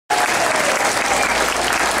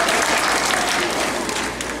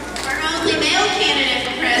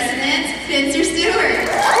Spencer Stewart.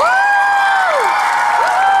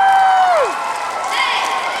 Hey!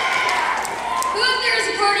 Who up there is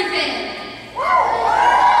a Cardi fan? Who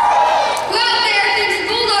out there thinks the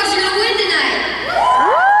Bulldogs are going to win tonight?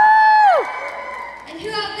 And who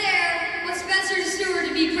out there wants Spencer Stewart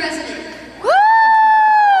to be president?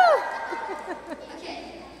 Okay.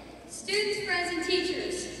 Students, friends, and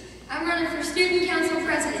teachers, I'm running for Student Council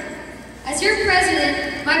President. As your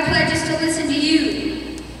president, my pledge is to listen to you.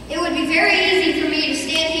 It would be very easy for me to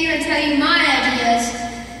stand here and tell you my ideas,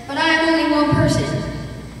 but I am only one person.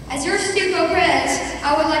 As your Stuco Prez,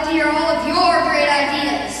 I would like to hear all of your great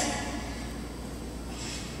ideas.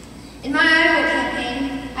 In my Iowa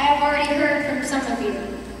campaign, I have already heard from some of you.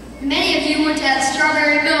 Many of you want to add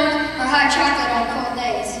strawberry milk or hot chocolate on cold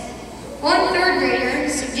days. One third grader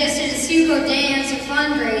suggested a Stuco dance, a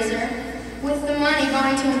fundraiser, with the money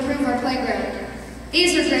going to improve our playground.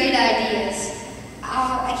 These are great ideas.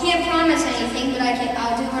 I can't promise anything, but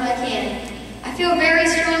I'll do what I can. I feel very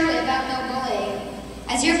strongly about no bullying.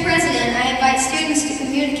 As your president, I invite students to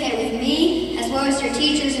communicate with me, as well as your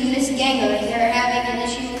teachers and Miss Ganger if they're having an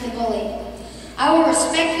issue with the bully. I will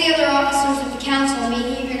respect the other officers